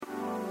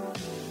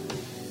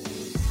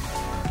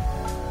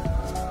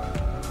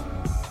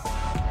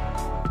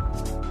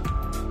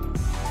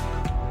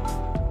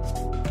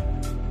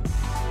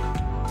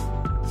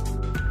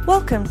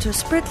Welcome to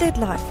Spirit-Led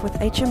Life with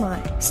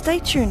HMI. Stay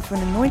tuned for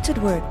an anointed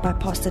word by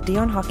Pastor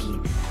Dion Hockey.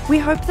 We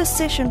hope this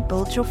session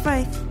builds your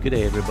faith. Good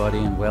day, everybody,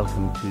 and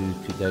welcome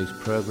to today's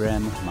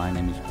program. My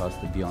name is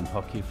Pastor Dion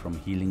Hockey from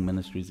Healing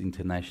Ministries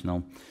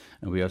International,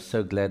 and we are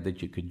so glad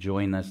that you could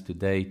join us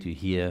today to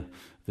hear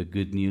the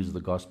good news, the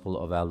gospel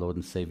of our Lord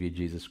and Savior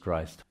Jesus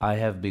Christ. I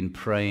have been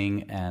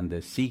praying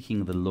and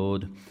seeking the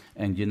Lord,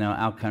 and you know,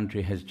 our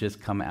country has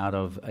just come out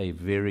of a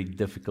very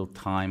difficult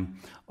time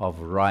of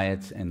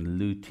riots and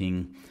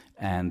looting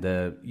and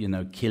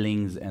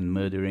killings and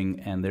murdering,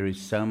 and there is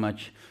so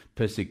much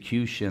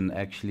persecution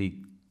actually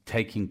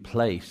taking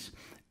place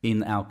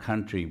in our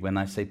country. When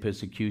I say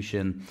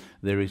persecution,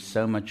 there is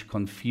so much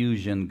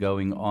confusion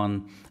going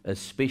on,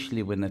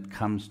 especially when it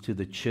comes to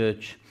the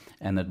church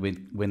and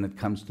when it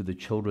comes to the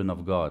children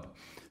of God.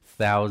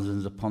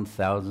 Thousands upon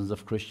thousands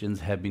of Christians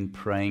have been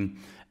praying,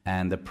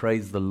 and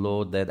praise the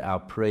Lord that our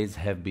prayers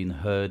have been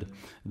heard,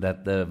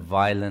 that the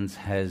violence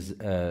has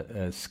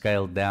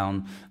scaled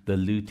down, the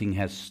looting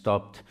has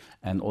stopped,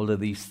 and all of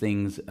these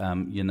things,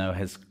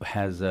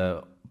 has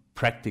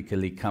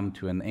practically come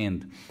to an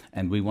end.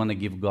 And we want to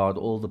give God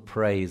all the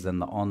praise and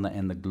the honor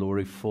and the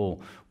glory for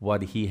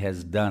what He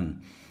has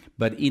done.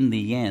 But in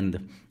the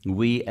end,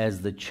 we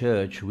as the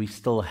church, we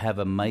still have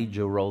a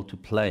major role to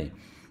play.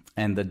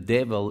 And the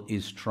devil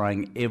is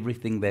trying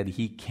everything that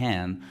he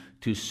can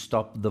to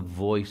stop the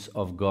voice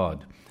of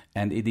God.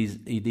 And it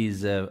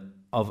is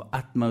of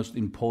utmost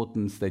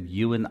importance that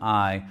you and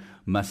I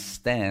must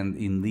stand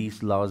in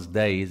these last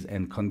days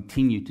and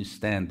continue to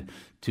stand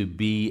to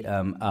be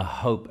a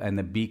hope and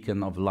a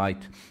beacon of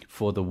light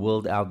for the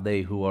world out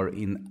there who are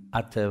in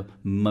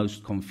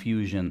uttermost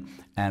confusion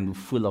and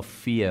full of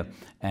fear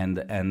and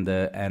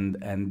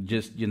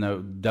just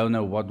don't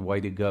know what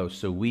way to go.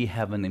 So we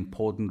have an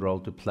important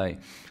role to play.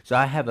 So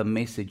I have a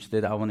message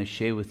that I want to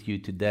share with you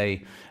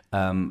today,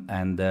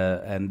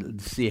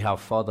 and see how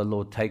far the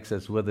Lord takes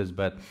us with us.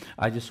 But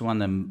I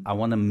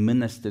want to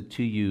minister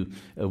to you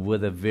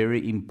with a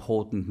very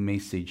important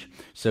message.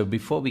 So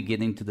before we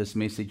get into this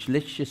message,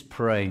 let's just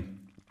pray.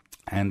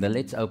 And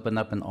let's open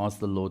up and ask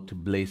the Lord to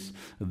bless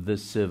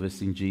this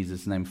service in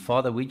Jesus' name.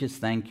 Father, we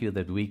just thank you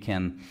that we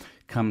can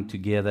come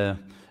together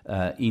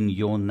in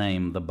your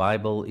name. The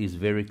Bible is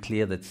very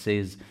clear that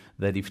says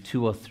that if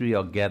 2 or 3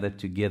 are gathered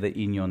together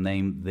in your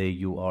name, there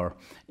you are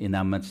in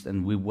our midst.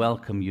 And we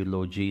welcome you,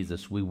 Lord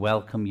Jesus. We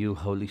welcome you,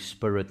 Holy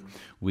Spirit.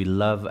 We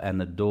love and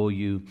adore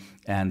you.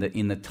 And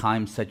in a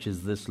time such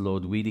as this,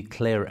 Lord, we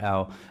declare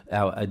our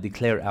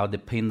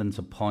dependence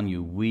upon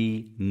you.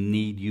 We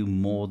need you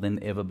more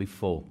than ever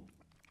before.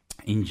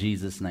 In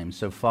Jesus' name.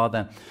 So,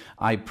 Father,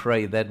 I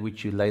pray that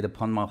which you laid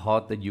upon my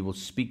heart, that you will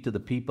speak to the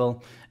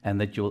people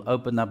and that you will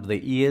open up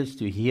their ears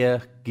to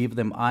hear, give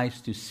them eyes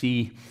to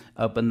see,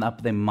 open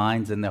up their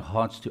minds and their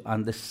hearts to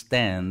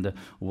understand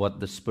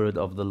what the Spirit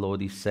of the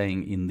Lord is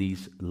saying in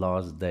these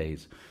last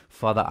days.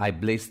 Father, I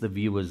bless the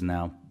viewers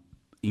now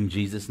in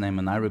Jesus' name,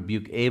 and I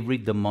rebuke every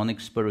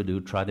demonic spirit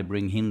who try to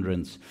bring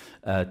hindrance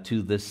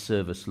to this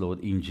service, Lord,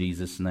 in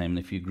Jesus' name. And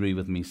if you agree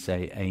with me,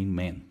 say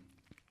amen.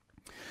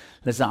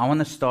 Listen, I want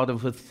to start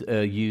off with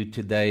you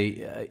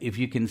today. If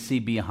you can see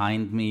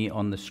behind me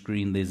on the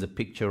screen, there's a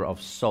picture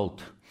of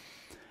salt.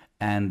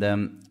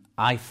 And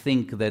I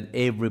think that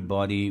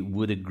everybody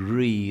would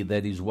agree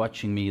that is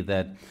watching me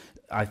that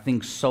I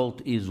think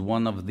salt is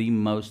one of the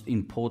most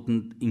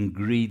important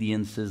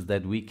ingredients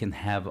that we can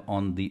have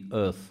on the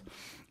earth.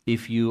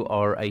 If you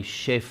are a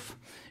chef,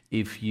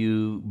 if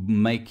you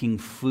making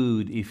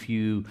food, if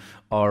you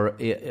are,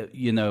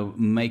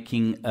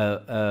 making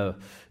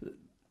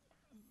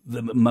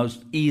the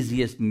most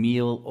easiest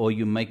meal, or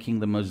you're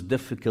making the most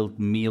difficult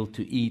meal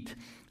to eat,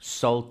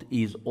 salt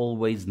is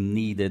always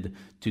needed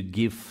to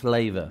give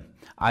flavor.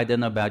 I don't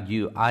know about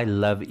you, I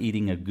love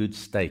eating a good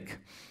steak.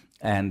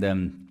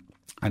 And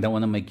I don't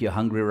want to make you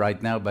hungry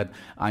right now, but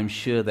I'm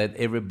sure that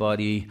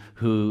everybody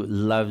who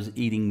loves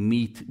eating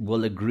meat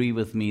will agree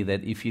with me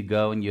that if you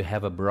go and you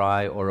have a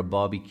braai or a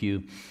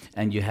barbecue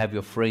and you have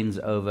your friends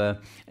over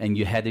and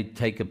you had to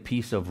take a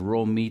piece of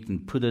raw meat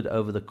and put it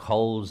over the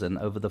coals and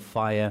over the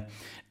fire,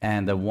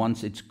 and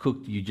once it's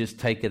cooked, you just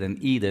take it and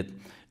eat it.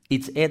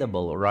 It's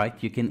edible, right?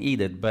 You can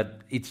eat it,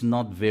 but it's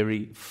not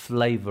very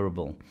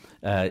flavorful.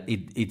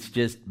 It's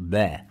just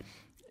there,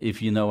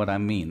 if you know what I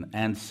mean.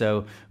 And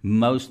so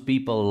most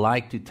people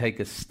like to take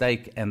a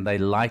steak and they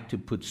like to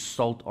put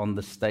salt on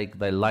the steak.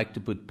 They like to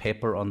put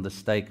pepper on the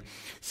steak.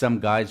 Some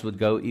guys would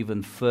go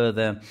even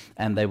further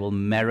and they will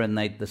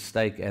marinate the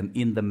steak. And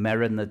in the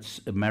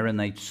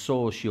marinate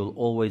sauce, you'll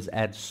always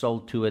add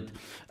salt to it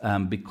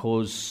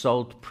because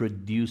salt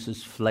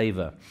produces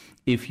flavor.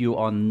 If you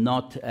are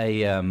not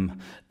a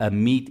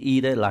meat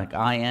eater like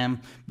I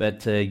am,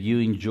 but you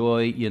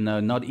enjoy,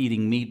 not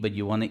eating meat, but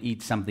you want to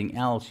eat something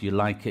else, you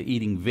like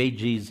eating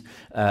veggies,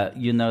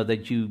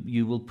 that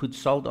you will put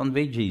salt on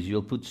veggies,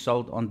 you'll put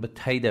salt on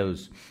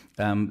potatoes.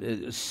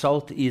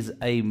 Salt is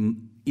a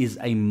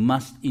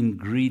must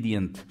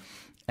ingredient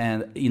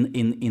and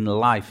in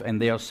life,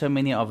 and there are so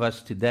many of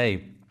us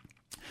today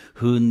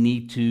who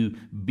need to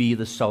be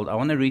the salt. I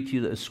want to read to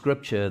you a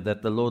scripture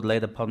that the Lord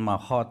laid upon my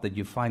heart that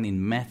you find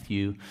in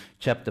Matthew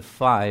chapter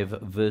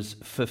 5, verse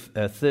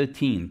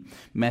 13.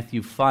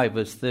 Matthew 5,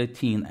 verse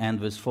 13 and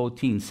verse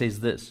 14 says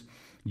this.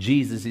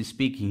 Jesus is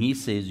speaking. He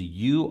says,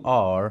 "You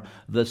are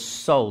the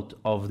salt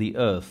of the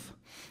earth.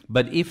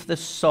 But if the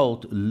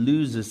salt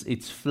loses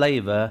its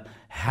flavor,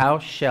 how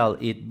shall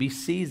it be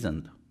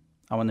seasoned?"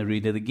 I want to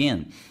read it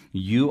again.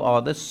 "You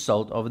are the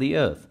salt of the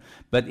earth.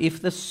 But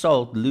if the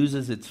salt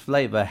loses its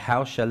flavor,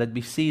 how shall it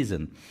be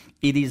seasoned?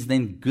 It is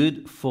then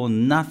good for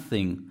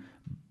nothing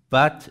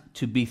but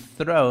to be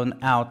thrown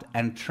out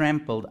and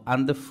trampled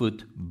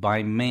underfoot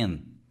by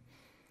men."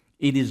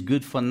 It is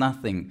good for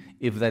nothing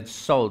if that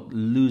salt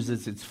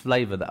loses its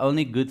flavor. The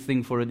only good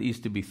thing for it is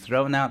to be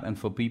thrown out and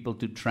for people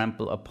to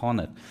trample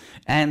upon it.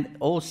 And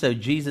also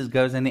Jesus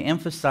goes and he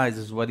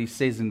emphasizes what he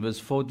says in verse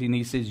 14.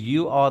 He says,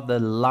 "You are the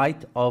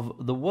light of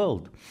the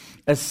world.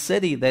 A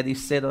city that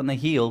is set on a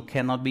hill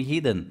cannot be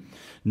hidden.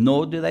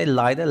 Nor do they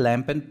light a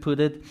lamp and put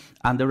it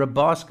under a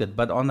basket,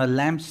 but on a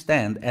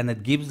lampstand, and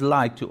it gives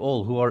light to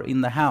all who are in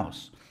the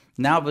house."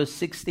 Now verse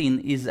 16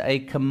 is a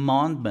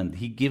commandment.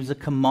 He gives a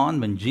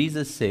commandment.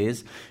 Jesus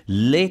says,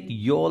 "Let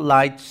your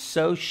light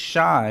so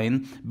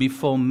shine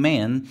before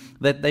men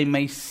that they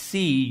may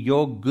see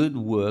your good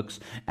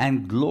works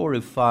and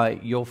glorify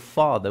your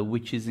Father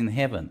which is in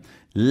heaven."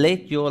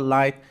 Let your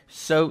light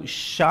so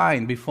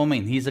shine before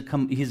men.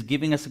 He's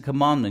giving us a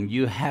commandment.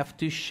 You have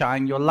to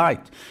shine your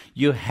light.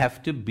 You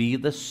have to be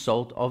the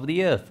salt of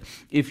the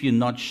earth. If you're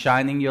not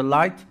shining your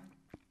light,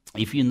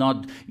 if you're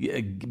not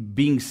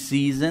being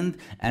seasoned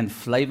and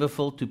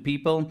flavorful to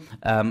people,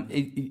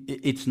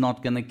 it's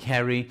not going to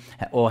carry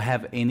or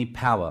have any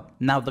power.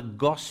 Now, the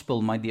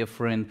gospel, my dear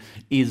friend,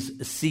 is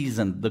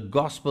seasoned. The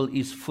gospel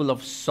is full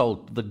of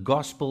salt. The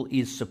gospel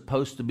is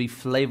supposed to be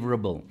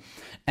flavorable.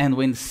 And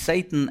when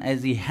Satan,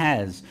 as he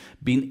has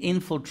been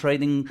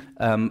infiltrating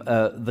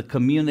the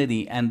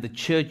community and the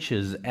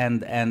churches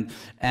and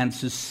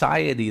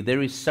society,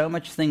 there is so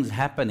much things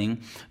happening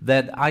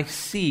that I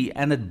see,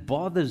 and it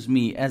bothers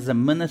me as a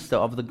minister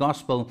of the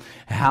gospel,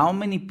 how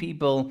many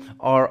people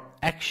are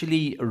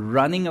actually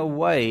running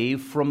away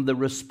from the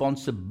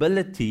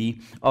responsibility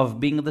of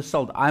being the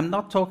salt. I'm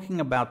not talking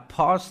about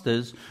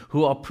pastors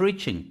who are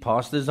preaching.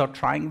 Pastors are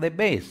trying their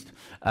best.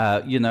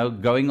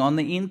 Going on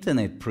the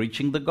internet,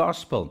 preaching the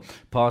gospel.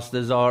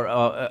 Pastors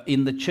are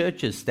in the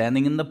churches,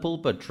 standing in the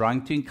pulpit,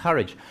 trying to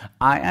encourage.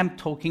 I am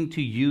talking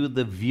to you,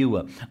 the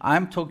viewer.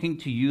 I'm talking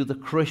to you, the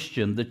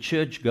Christian, the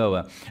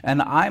churchgoer.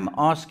 And I'm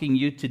asking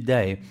you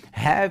today,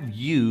 have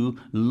you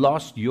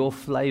lost your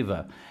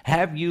flavor?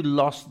 Have you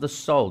lost the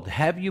salt?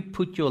 Have you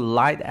put your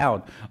light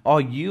out? Are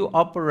you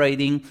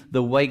operating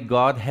the way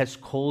God has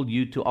called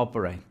you to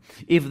operate?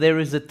 If there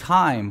is a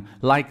time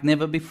like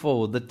never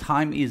before, the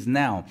time is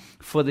now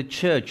for the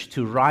church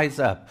to rise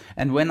up.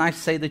 And when I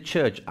say the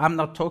church, I'm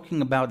not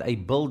talking about a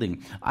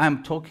building.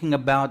 I'm talking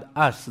about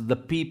us, the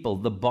people,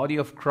 the body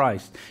of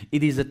Christ.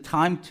 It is a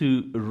time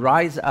to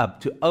rise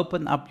up, to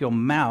open up your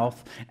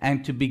mouth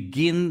and to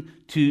begin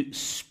to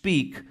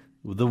speak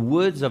the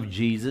words of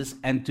Jesus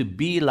and to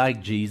be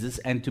like Jesus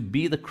and to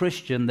be the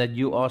Christian that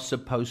you are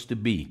supposed to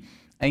be.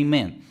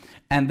 Amen.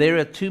 And there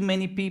are too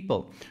many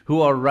people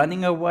who are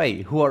running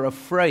away, who are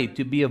afraid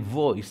to be a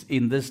voice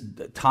in this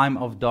time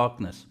of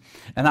darkness.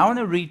 And I want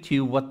to read to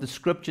you what the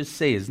scripture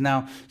says.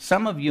 Now,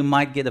 some of you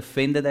might get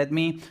offended at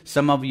me.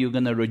 Some of you are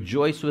going to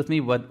rejoice with me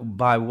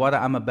by what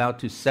I'm about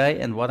to say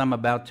and what I'm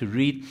about to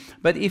read.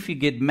 But if you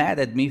get mad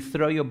at me,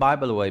 throw your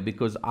Bible away,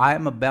 because I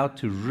am about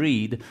to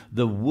read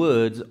the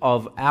words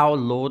of our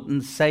Lord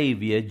and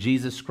Savior,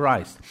 Jesus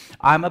Christ.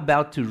 I'm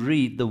about to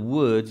read the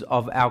words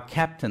of our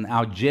captain,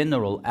 our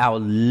general, our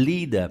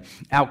leader,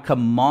 our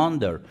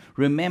commander.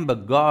 Remember,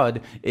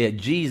 God,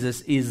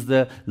 Jesus is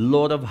the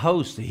Lord of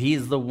hosts. He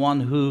is the one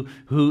who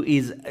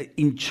is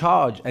in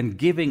charge and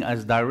giving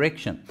us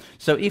direction.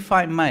 So if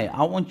I may,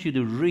 I want you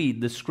to read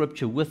the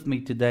scripture with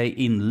me today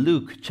in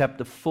Luke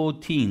chapter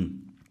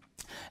 14.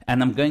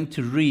 And I'm going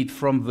to read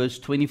from verse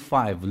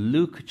 25.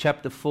 Luke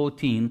chapter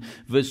 14,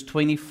 verse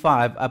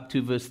 25 up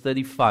to verse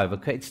 35.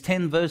 Okay, it's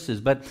 10 verses,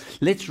 but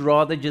let's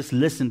rather just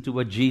listen to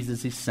what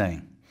Jesus is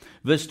saying.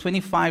 Verse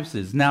 25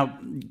 says, "Now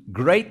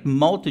great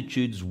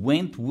multitudes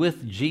went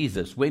with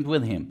Jesus, went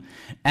with him,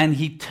 and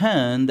he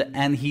turned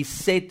and he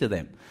said to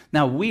them."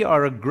 Now, we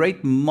are a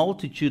great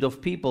multitude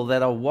of people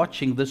that are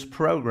watching this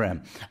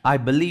program. I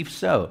believe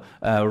so.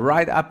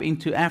 Right up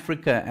into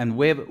Africa and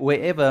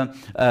wherever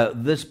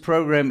this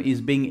program is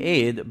being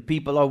aired,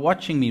 people are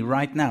watching me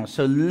right now.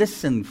 So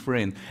listen,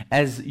 friend,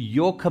 as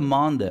your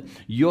commander,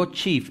 your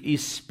chief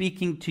is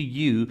speaking to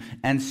you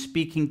and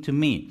speaking to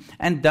me.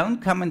 And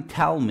don't come and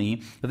tell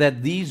me that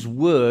that these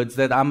words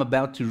that I'm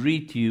about to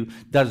read to you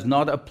does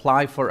not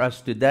apply for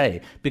us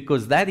today,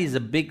 because that is a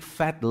big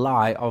fat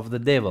lie of the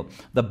devil.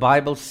 The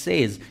Bible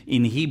says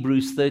in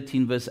Hebrews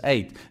 13 verse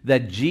 8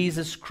 that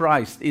Jesus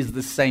Christ is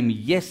the same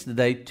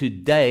yesterday,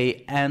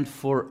 today, and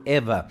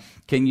forever.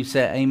 Can you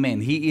say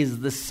amen? He is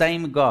the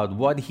same God.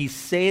 What he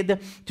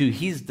said to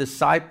his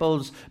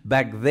disciples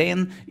back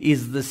then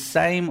is the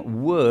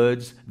same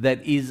words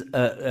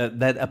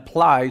that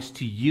applies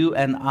to you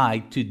and I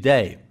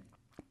today,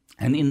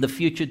 and in the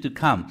future to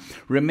come.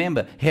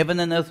 Remember, heaven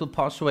and earth will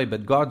pass away,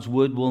 but God's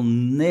word will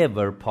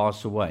never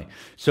pass away.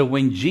 So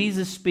when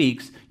Jesus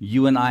speaks,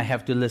 you and I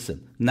have to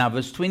listen. Now,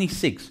 verse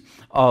 26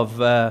 of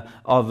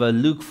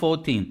Luke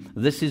 14,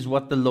 this is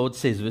what the Lord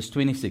says, verse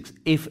 26.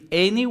 If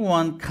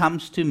anyone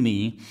comes to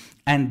me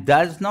and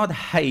does not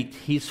hate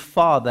his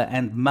father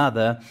and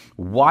mother,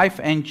 wife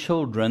and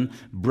children,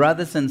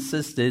 brothers and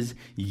sisters,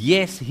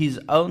 yes, his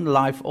own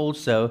life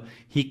also,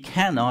 he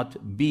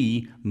cannot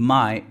be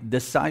my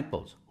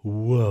disciples.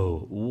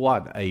 Whoa,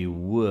 what a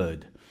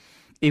word.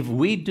 If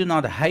we do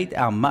not hate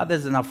our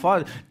mothers and our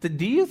fathers,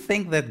 do you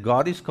think that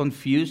God is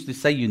confused to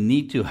say you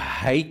need to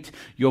hate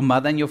your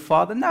mother and your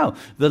father? No,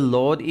 the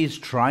Lord is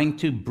trying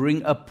to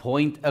bring a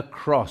point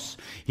across.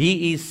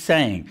 He is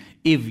saying,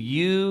 if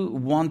you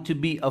want to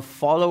be a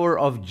follower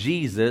of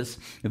Jesus,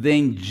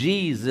 then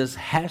Jesus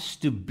has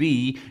to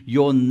be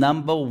your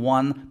number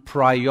one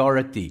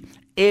priority.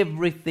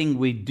 Everything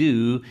we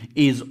do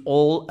is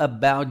all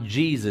about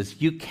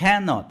Jesus. You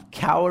cannot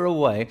cower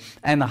away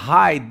and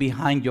hide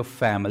behind your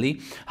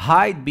family,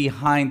 hide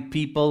behind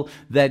people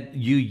that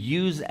you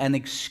use an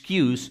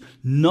excuse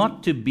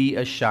not to be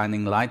a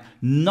shining light,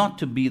 not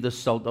to be the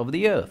salt of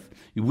the earth.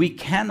 We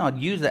cannot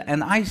use that.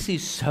 And I see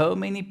so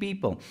many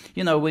people,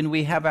 when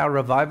we have our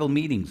revival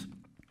meetings,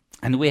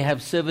 and we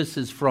have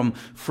services from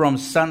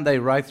Sunday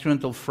right through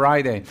until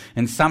Friday.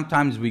 And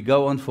sometimes we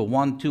go on for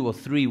 1, 2, or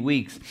 3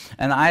 weeks.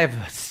 And I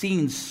have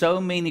seen so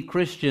many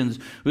Christians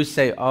who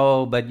say,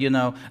 oh, but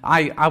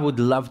I would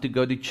love to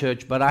go to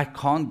church, but I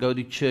can't go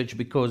to church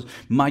because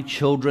my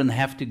children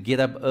have to get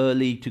up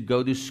early to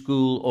go to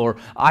school. Or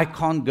I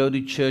can't go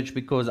to church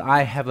because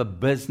I have a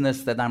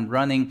business that I'm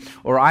running.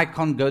 Or I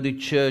can't go to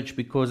church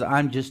because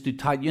I'm just too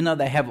tired.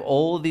 They have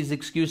all these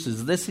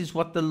excuses. This is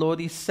what the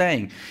Lord is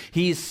saying.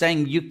 He is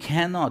saying you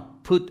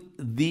cannot put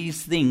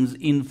these things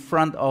in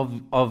front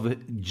of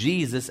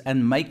Jesus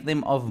and make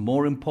them of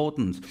more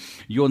importance.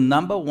 Your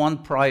number one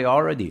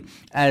priority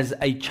as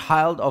a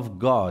child of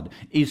God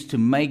is to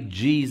make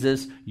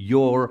Jesus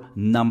your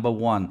number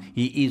one.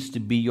 He is to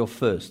be your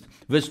first.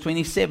 Verse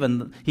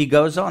 27, he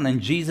goes on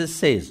and Jesus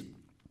says,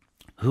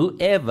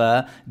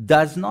 whoever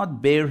does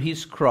not bear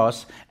his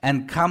cross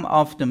and come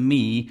after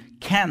me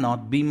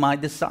cannot be my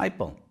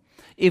disciple.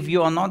 If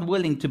you are not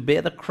willing to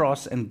bear the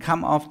cross and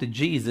come after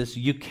Jesus,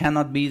 you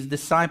cannot be his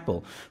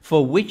disciple.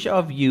 For which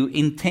of you,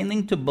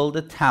 intending to build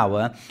a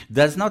tower,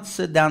 does not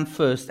sit down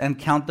first and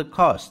count the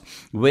cost,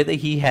 whether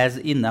he has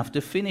enough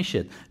to finish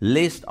it,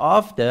 lest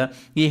after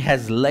he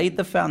has laid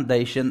the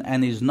foundation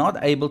and is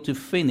not able to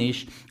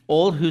finish,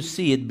 all who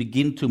see it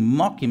begin to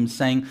mock him,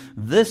 saying,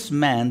 this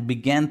man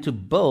began to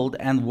build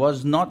and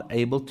was not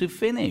able to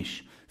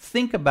finish.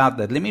 Think about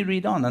that. Let me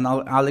read on and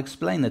I'll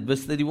explain it.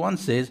 Verse 31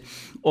 says,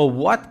 or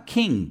what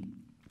king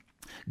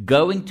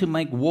going to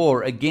make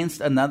war against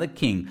another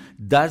king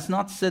does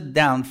not sit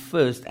down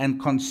first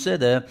and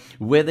consider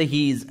whether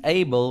he is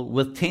able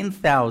with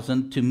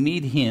 10,000 to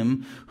meet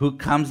him who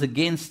comes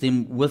against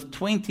him with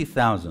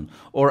 20,000?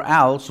 Or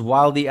else,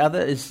 while the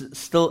other is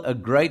still a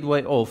great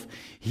way off,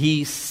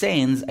 he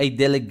sends a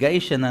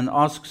delegation and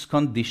asks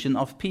condition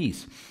of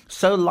peace.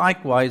 So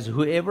likewise,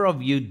 whoever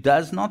of you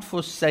does not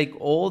forsake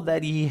all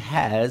that he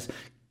has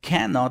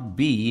cannot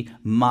be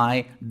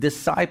my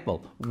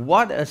disciple.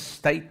 What a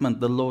statement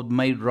the Lord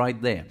made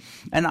right there.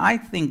 And I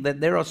think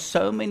that there are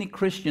so many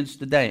Christians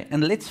today,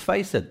 and let's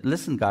face it,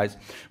 listen guys,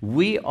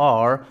 we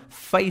are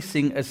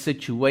facing a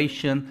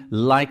situation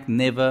like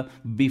never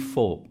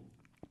before.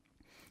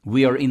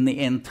 We are in the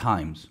end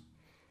times.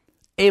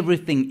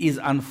 Everything is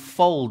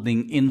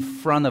unfolding in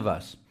front of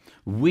us.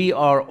 We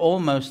are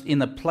almost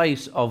in a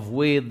place of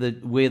where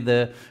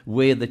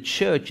the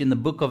church in the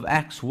book of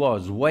Acts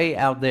was, way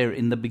out there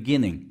in the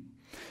beginning.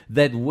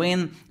 That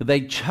when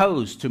they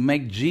chose to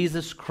make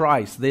Jesus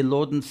Christ their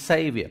Lord and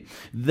Savior,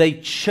 they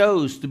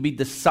chose to be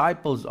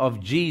disciples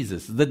of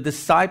Jesus. The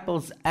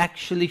disciples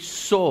actually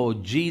saw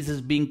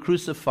Jesus being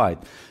crucified.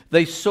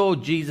 They saw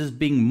Jesus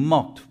being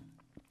mocked.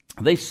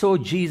 They saw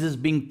Jesus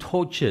being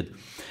tortured.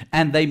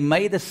 And they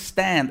made a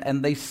stand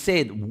and they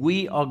said,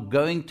 we are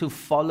going to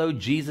follow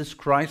Jesus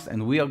Christ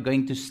and we are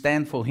going to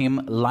stand for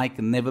him like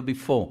never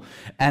before.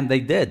 And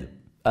they did.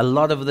 A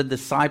lot of the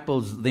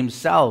disciples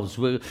themselves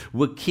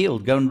were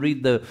killed. Go and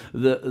read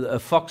the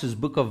Fox's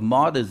Book of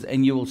Martyrs,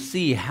 and you will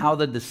see how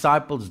the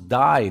disciples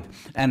died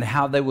and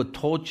how they were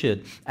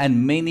tortured.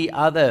 And many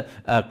other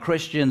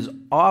Christians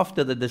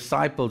after the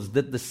disciples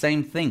did the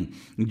same thing.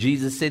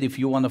 Jesus said, if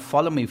you want to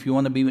follow me, if you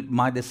want to be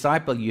my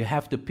disciple, you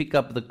have to pick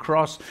up the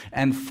cross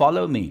and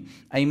follow me.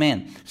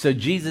 Amen. So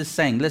Jesus is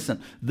saying,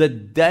 listen, the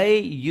day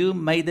you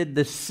made a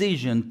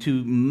decision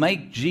to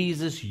make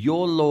Jesus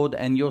your Lord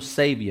and your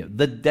Savior,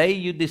 the day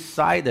you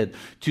decided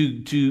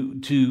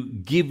to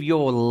give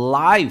your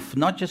life,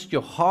 not just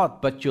your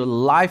heart, but your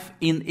life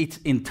in its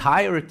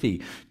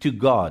entirety to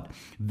God,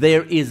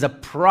 there is a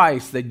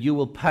price that you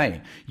will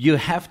pay. You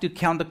have to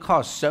count the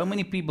cost. So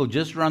many people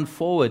just run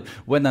forward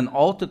when an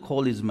altar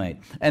call is made,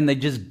 and they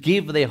just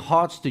give their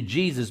hearts to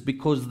Jesus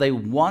because they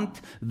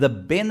want the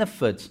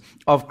benefits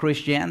of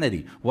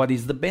Christianity. What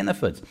is the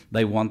benefits?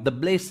 They want the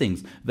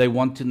blessings. They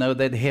want to know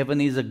that heaven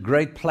is a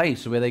great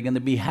place where they're going to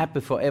be happy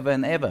forever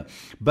and ever.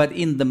 But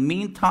in the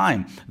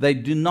meantime, they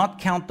do not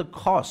count the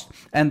cost,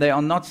 and they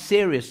are not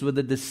serious with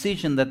the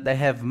decision that they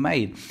have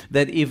made,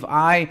 that if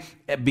I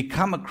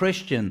become a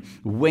Christian,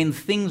 when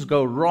things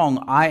go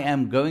wrong, I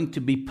am going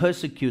to be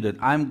persecuted.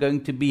 I'm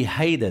going to be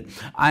hated.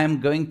 I am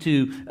going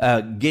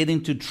to get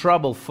into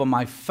trouble for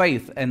my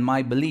faith and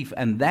my belief.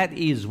 And that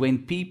is when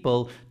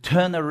people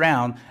turn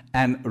around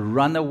and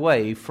run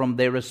away from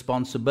their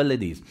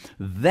responsibilities.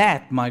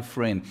 That, my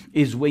friend,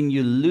 is when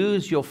you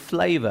lose your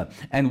flavor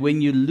and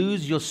when you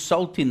lose your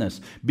saltiness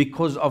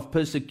because of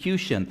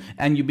persecution,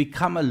 and you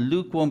become a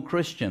lukewarm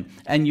Christian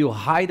and you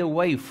hide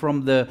away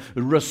from the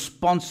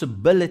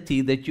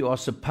responsibility that you are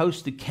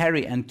supposed to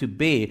carry and to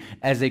bear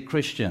as a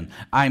Christian.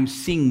 I'm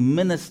seeing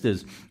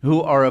ministers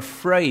who are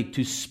afraid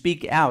to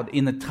speak out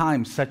in a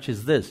time such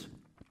as this.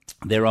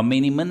 There are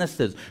many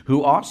ministers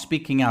who are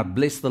speaking out,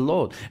 bless the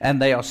Lord,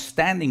 and they are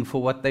standing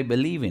for what they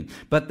believe in.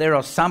 But there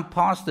are some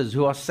pastors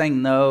who are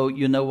saying, no,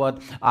 you know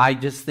what, I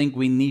just think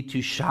we need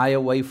to shy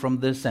away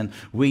from this, and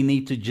we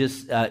need to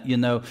just,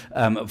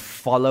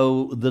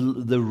 follow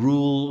the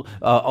rule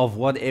of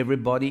what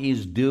everybody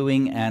is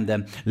doing,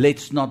 and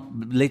let's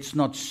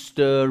not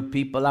stir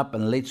people up,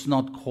 and let's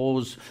not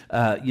cause,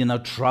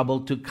 trouble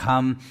to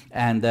come,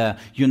 and,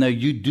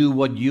 you do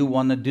what you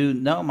want to do.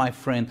 No, my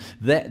friend,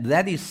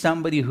 that is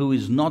somebody who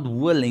is not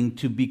willing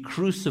to be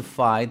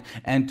crucified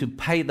and to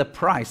pay the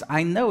price.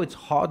 I know it's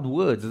hard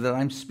words that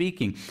I'm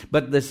speaking,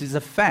 but this is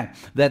a fact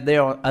that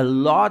there are a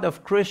lot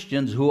of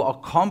Christians who are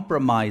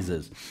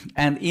compromisers.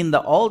 And in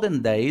the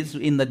olden days,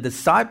 in the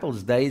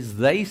disciples' days,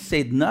 they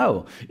said,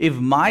 no, if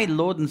my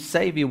Lord and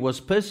Savior was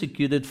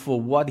persecuted for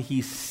what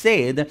he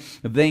said,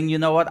 then you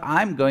know what,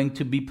 I'm going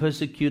to be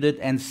persecuted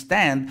and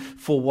stand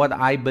for what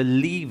I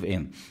believe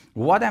in.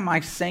 What am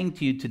I saying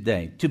to you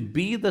today? To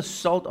be the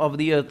salt of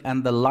the earth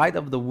and the light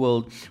of the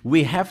world,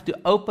 we have to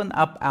open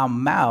up our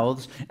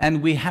mouths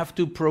and we have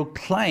to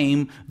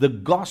proclaim the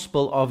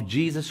gospel of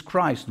Jesus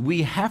Christ.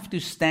 We have to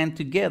stand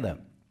together.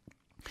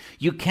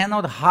 You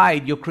cannot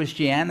hide your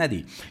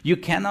Christianity. You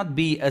cannot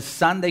be a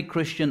Sunday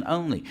Christian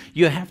only.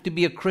 You have to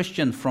be a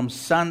Christian from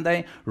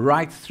Sunday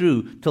right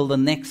through till the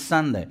next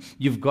Sunday.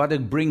 You've got to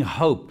bring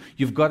hope.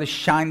 You've got to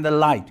shine the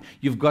light.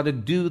 You've got to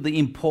do the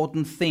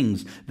important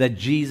things that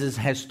Jesus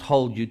has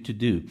told you to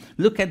do.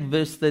 Look at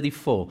verse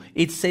 34.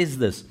 It says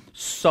this,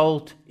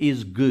 salt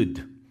is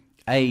good.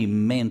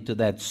 Amen to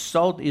that.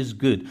 Salt is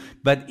good.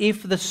 But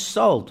if the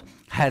salt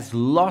has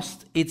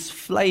lost its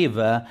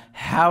flavor,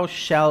 how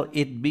shall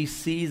it be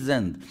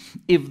seasoned?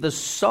 If the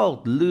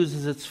salt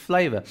loses its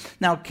flavor.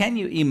 Now, can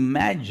you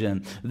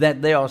imagine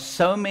that there are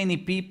so many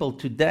people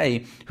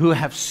today who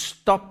have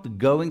stopped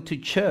going to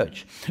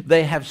church?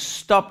 They have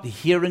stopped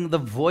hearing the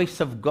voice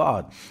of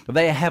God.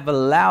 They have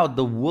allowed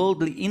the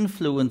worldly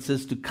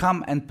influences to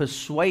come and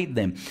persuade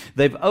them.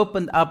 They've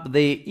opened up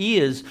their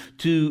ears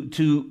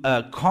to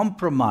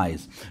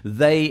compromise.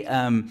 They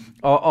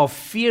are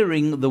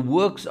fearing the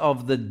works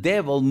of the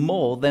devil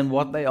more than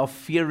what they are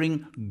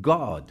fearing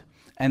God.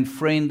 And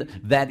friend,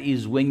 that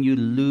is when you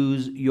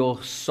lose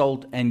your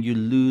salt and you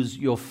lose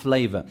your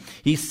flavor.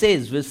 He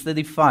says, verse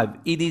 35,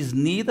 it is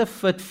neither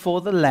fit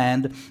for the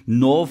land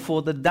nor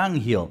for the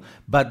dunghill,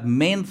 but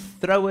men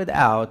throw it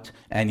out,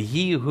 and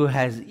he who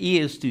has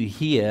ears to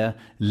hear,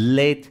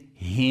 let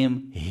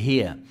him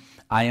hear.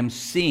 I am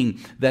seeing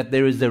that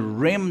there is a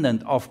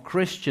remnant of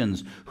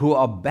Christians who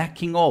are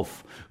backing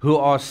off, who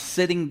are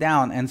sitting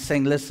down and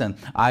saying, listen,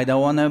 I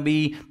don't want to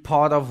be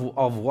part of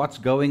what's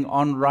going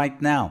on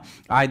right now.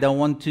 I don't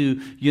want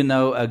to,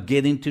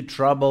 get into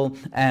trouble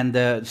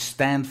and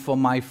stand for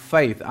my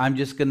faith. I'm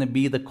just going to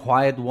be the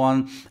quiet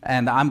one,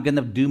 and I'm going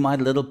to do my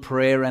little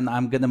prayer, and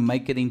I'm going to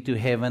make it into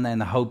heaven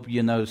and hope,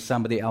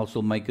 somebody else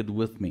will make it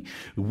with me.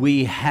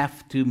 We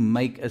have to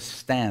make a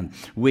stand.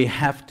 We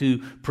have to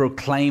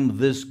proclaim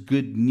this good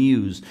good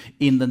news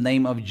in the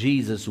name of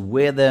Jesus.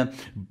 Whether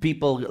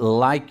people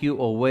like you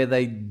or whether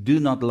they do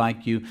not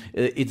like you,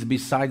 it's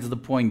besides the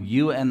point.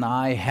 You and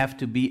I have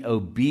to be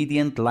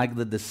obedient like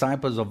the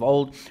disciples of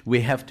old.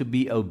 We have to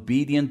be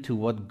obedient to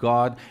what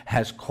God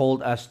has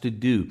called us to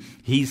do.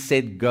 He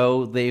said,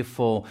 go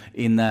therefore,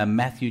 in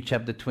Matthew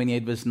chapter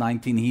 28 verse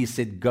 19, he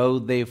said, go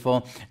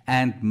therefore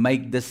and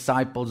make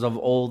disciples of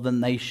all the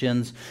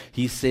nations.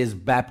 He says,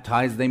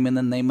 baptize them in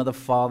the name of the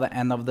Father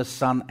and of the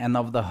Son and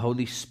of the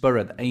Holy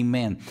Spirit.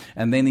 Amen.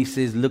 And then he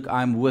says, look,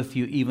 I'm with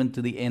you even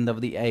to the end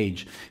of the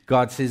age.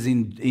 God says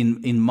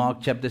in Mark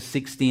chapter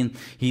 16,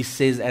 he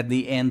says at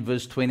the end,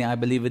 verse 20, I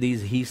believe it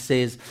is, he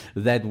says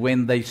that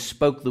when they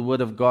spoke the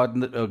word of God,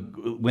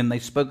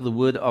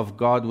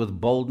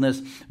 with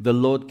boldness, the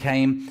Lord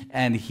came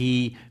and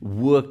he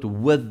worked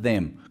with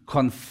them,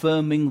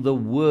 confirming the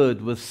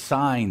word with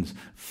signs,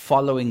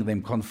 following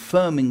them,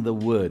 confirming the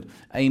word.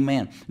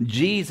 Amen.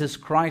 Jesus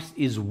Christ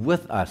is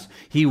with us.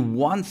 He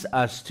wants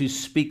us to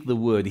speak the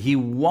word. He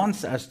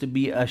wants us to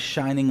be a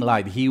shining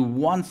light. He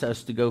wants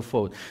us to go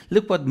forward.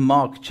 Look what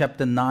Mark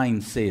chapter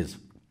 9 says.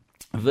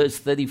 Verse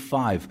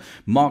 35,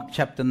 Mark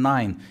chapter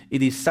 9.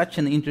 It is such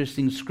an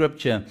interesting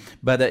scripture,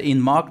 but in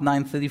Mark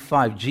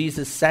 9:35,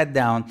 Jesus sat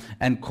down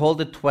and called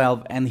the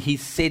 12, and he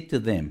said to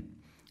them,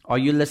 are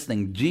you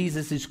listening?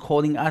 Jesus is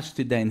calling us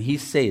today, and he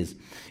says,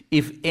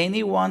 if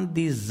anyone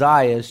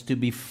desires to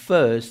be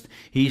first,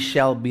 he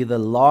shall be the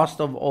last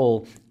of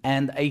all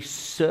and a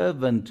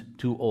servant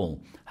to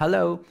all.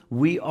 Hello,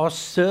 we are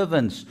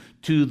servants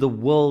to the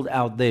world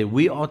out there.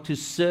 We are to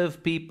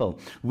serve people.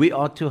 We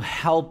are to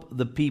help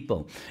the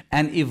people.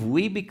 And if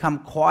we become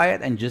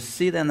quiet and just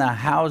sit in our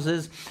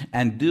houses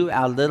and do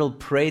our little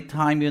prayer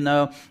time,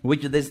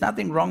 which there's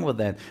nothing wrong with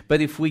that.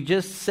 But if we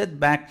just sit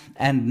back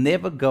and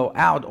never go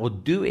out or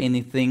do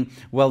anything,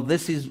 well,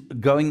 this is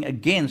going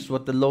against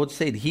what the Lord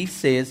said. He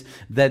says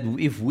that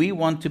if we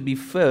want to be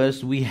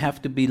first, we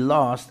have to be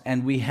last,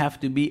 and we have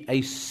to be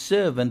a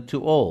servant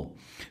to all.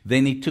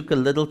 Then he took a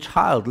little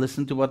child.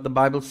 Listen to what the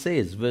Bible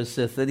says, verse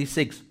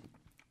 36.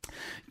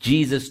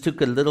 Jesus took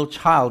a little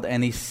child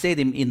and he set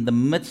him in the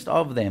midst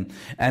of them.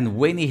 And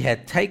when he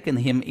had taken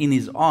him in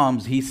his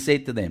arms, he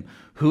said to them,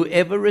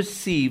 whoever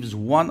receives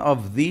one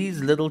of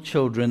these little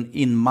children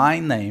in my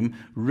name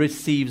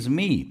receives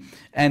me.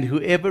 And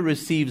whoever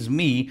receives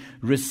me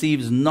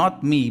receives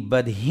not me,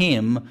 but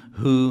him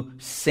who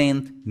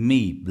sent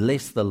me.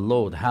 Bless the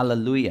Lord.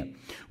 Hallelujah.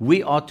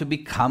 We are to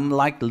become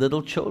like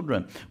little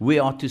children. We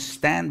are to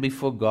stand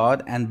before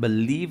God and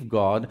believe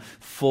God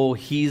for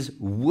his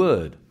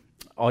word.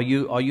 Are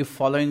you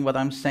following what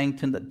I'm saying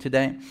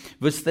today?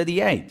 Verse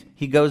 38,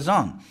 he goes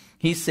on.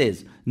 He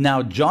says,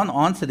 now John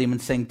answered him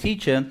and saying,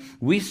 teacher,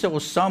 we saw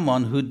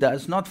someone who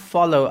does not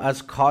follow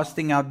us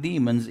casting out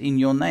demons in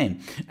your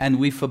name, and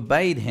we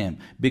forbade him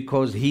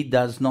because he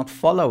does not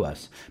follow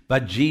us.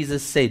 But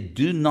Jesus said,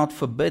 do not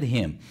forbid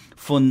him,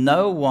 for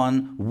no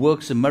one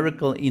works a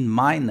miracle in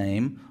my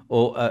name,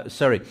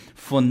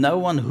 for no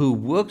one who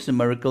works a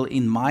miracle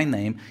in my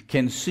name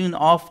can soon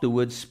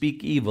afterwards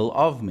speak evil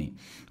of me.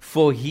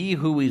 For he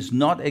who is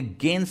not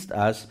against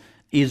us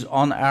is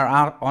on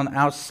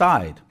our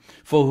side.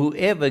 For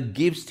whoever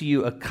gives to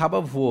you a cup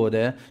of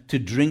water to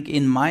drink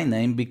in my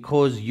name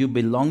because you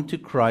belong to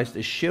Christ,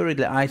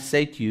 assuredly I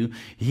say to you,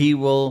 he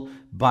will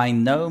by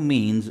no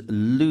means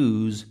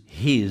lose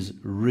his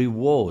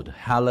reward.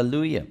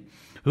 Hallelujah.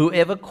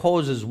 Whoever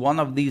causes one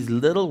of these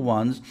little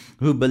ones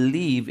who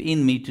believe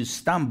in me to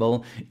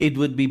stumble, it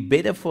would be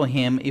better for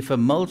him if a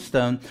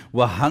millstone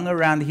were hung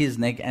around his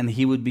neck and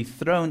he would be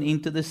thrown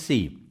into the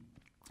sea.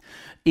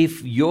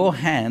 If your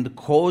hand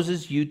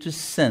causes you to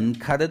sin,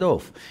 cut it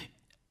off.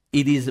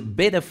 It is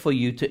better for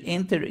you to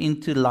enter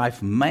into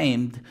life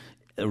maimed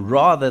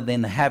rather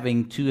than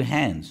having two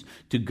hands,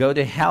 to go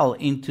to hell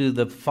into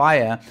the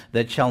fire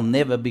that shall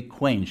never be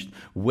quenched,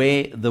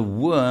 where the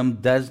worm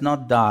does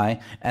not die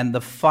and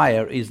the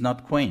fire is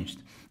not quenched.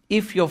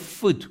 If your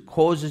foot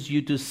causes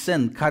you to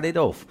sin, cut it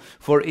off,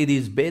 for it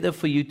is better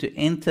for you to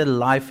enter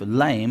life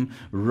lame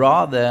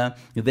rather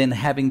than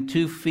having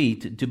 2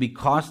 feet to be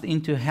cast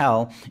into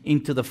hell,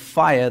 into the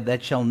fire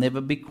that shall never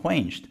be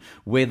quenched,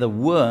 where the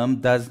worm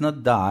does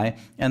not die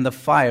and the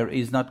fire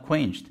is not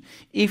quenched.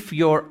 If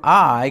your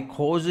eye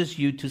causes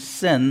you to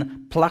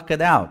sin, pluck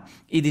it out.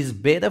 It is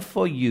better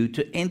for you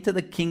to enter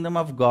the kingdom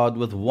of God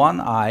with one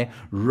eye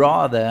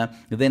rather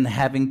than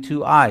having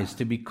 2 eyes,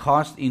 to be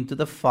cast into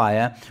the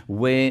fire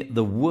where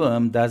the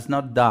worm does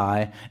not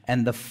die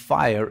and the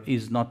fire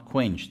is not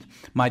quenched.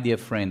 My dear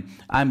friend,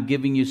 I'm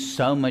giving you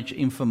so much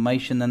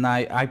information, and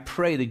I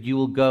pray that you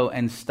will go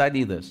and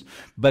study this.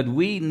 But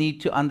we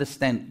need to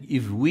understand,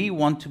 if we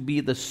want to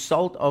be the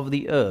salt of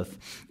the earth,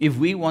 if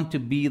we want to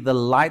be the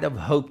light of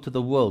hope to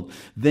the world,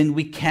 then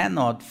we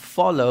cannot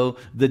follow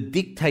the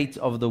dictates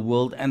of the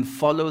world and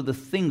follow the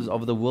things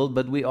of the world,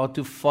 but we are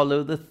to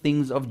follow the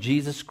things of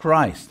Jesus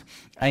Christ.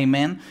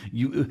 Amen.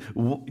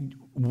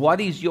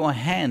 what is your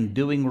hand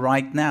doing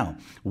right now?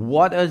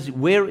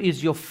 Where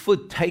is your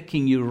foot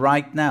taking you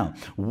right now?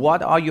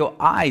 What are your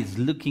eyes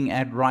looking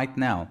at right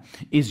now?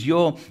 Is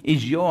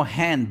your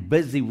hand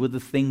busy with the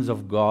things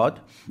of God?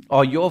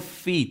 Are your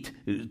feet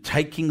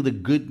taking the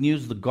good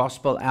news, the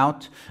gospel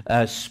out,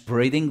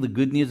 spreading the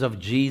good news of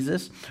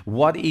Jesus?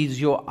 What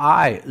is your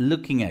eye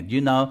looking at?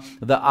 You know,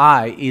 the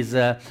eye is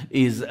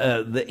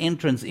the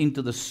entrance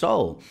into the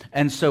soul.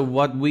 And so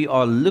what we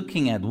are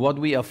looking at, what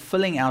we are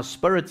filling our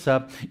spirits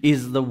up,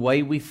 is the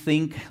way we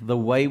think, the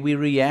way we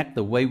react,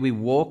 the way we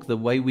walk, the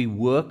way we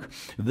work.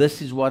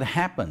 This is what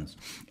happens.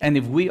 And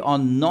if we are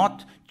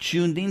not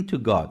tuned into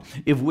God,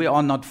 if we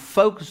are not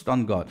focused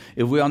on God,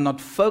 if we are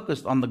not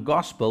focused on the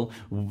gospel,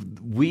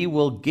 we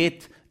will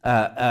get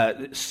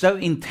so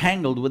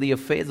entangled with the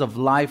affairs of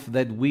life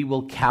that we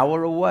will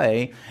cower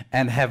away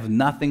and have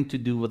nothing to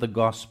do with the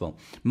gospel.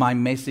 My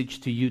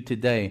message to you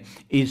today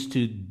is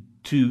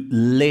to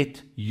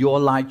let your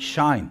light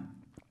shine.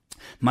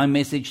 My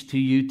message to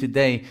you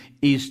today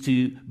is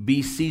to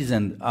be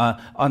seasoned.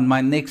 On my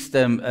next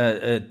time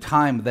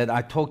that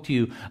I talk to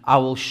you, I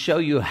will show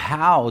you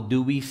how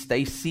do we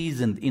stay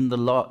seasoned in the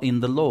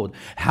Lord.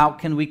 How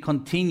can we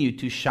continue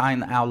to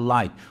shine our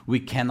light? We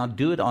cannot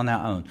do it on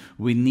our own.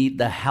 We need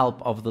the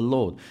help of the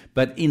Lord.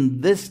 But in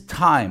this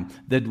time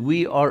that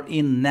we are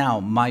in now,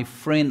 my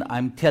friend,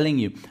 I'm telling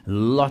you,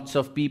 lots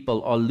of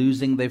people are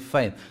losing their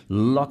faith.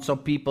 Lots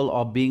of people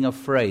are being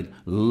afraid.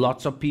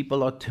 Lots of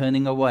people are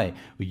turning away.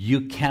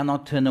 You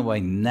cannot turn away.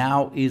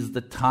 Now is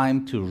the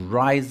time to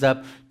rise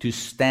up, to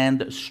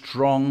stand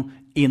strong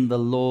in the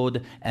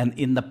Lord and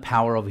in the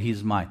power of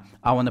His might.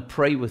 I want to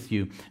pray with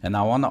you, and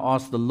I want to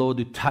ask the Lord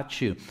to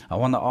touch you. I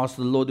want to ask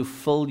the Lord to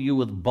fill you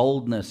with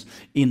boldness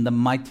in the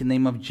mighty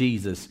name of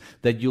Jesus,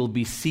 that you'll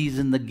be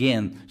seasoned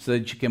again so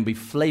that you can be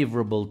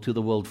favorable to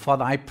the world.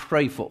 Father, I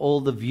pray for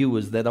all the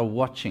viewers that are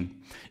watching.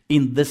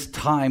 In this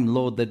time,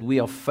 Lord, that we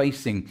are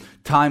facing,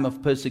 time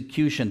of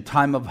persecution,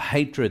 time of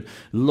hatred,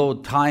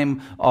 Lord,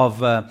 time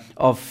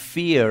of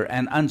fear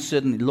and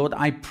uncertainty. Lord,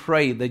 I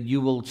pray that you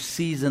will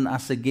season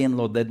us again,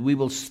 Lord, that we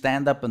will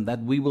stand up and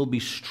that we will be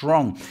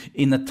strong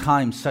in a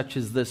time such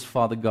as this,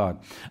 Father God.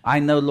 I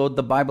know, Lord,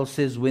 the Bible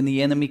says when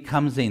the enemy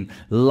comes in,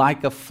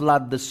 like a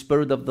flood, the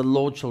Spirit of the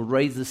Lord shall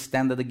raise a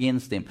standard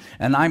against him.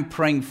 And I'm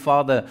praying,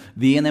 Father,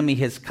 the enemy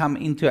has come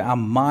into our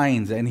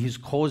minds and he's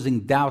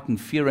causing doubt and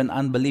fear and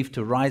unbelief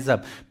to rise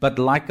up. But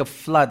like a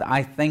flood,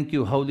 I thank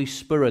you, Holy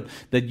Spirit,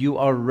 that you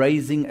are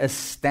raising a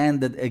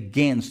standard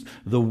against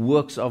the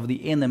works of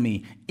the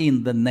enemy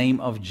in the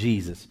name of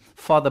Jesus.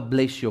 Father,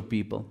 bless your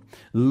people.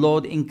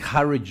 Lord,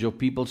 encourage your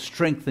people,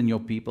 strengthen your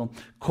people,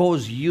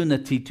 cause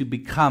unity to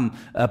become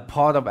a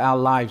part of our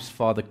lives,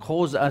 Father.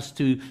 Cause us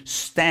to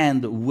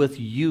stand with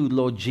you,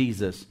 Lord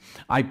Jesus.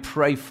 I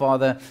pray,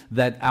 Father,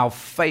 that our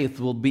faith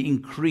will be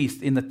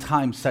increased in a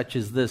time such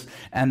as this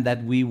and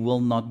that we will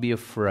not be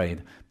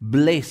afraid.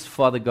 Bless,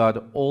 Father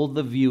God, all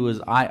the viewers.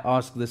 I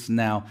ask this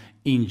now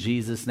in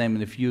Jesus' name.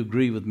 And if you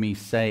agree with me,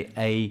 say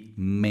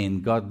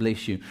amen. God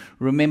bless you.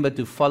 Remember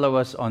to follow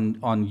us on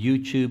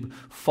YouTube,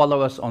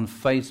 follow us on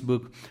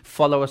Facebook,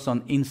 follow us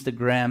on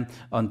Instagram,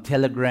 on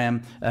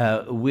Telegram.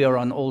 We are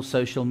on all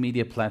social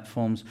media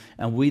platforms,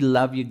 and we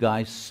love you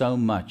guys so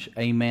much.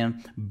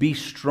 Amen. Be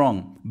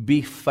strong,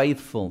 be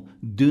faithful,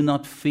 do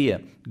not fear.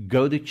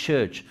 Go to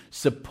church,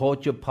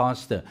 support your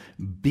pastor,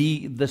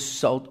 be the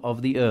salt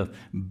of the earth,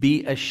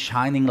 be a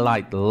shining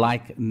light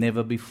like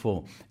never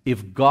before.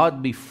 If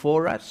God be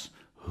for us,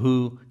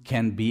 who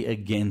can be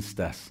against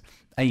us?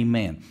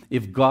 Amen.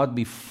 If God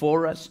be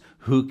for us,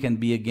 who can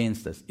be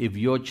against us? If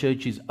your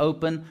church is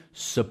open,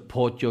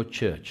 support your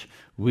church.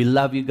 We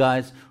love you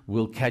guys.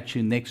 We'll catch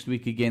you next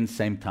week again,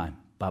 same time.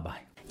 Bye-bye.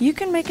 You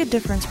can make a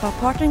difference by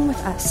partnering with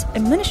us, a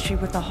ministry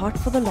with a heart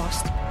for the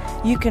lost.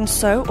 You can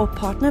sow or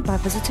partner by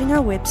visiting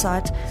our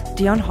website,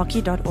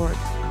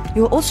 dionhockey.org.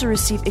 You'll also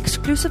receive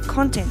exclusive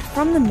content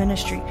from the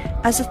ministry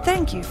as a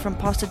thank you from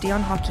Pastor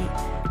Dion Hockey.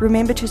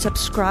 Remember to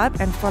subscribe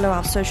and follow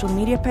our social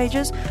media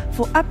pages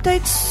for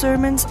updates,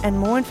 sermons, and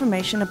more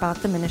information about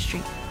the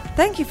ministry.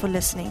 Thank you for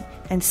listening,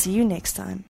 and see you next time.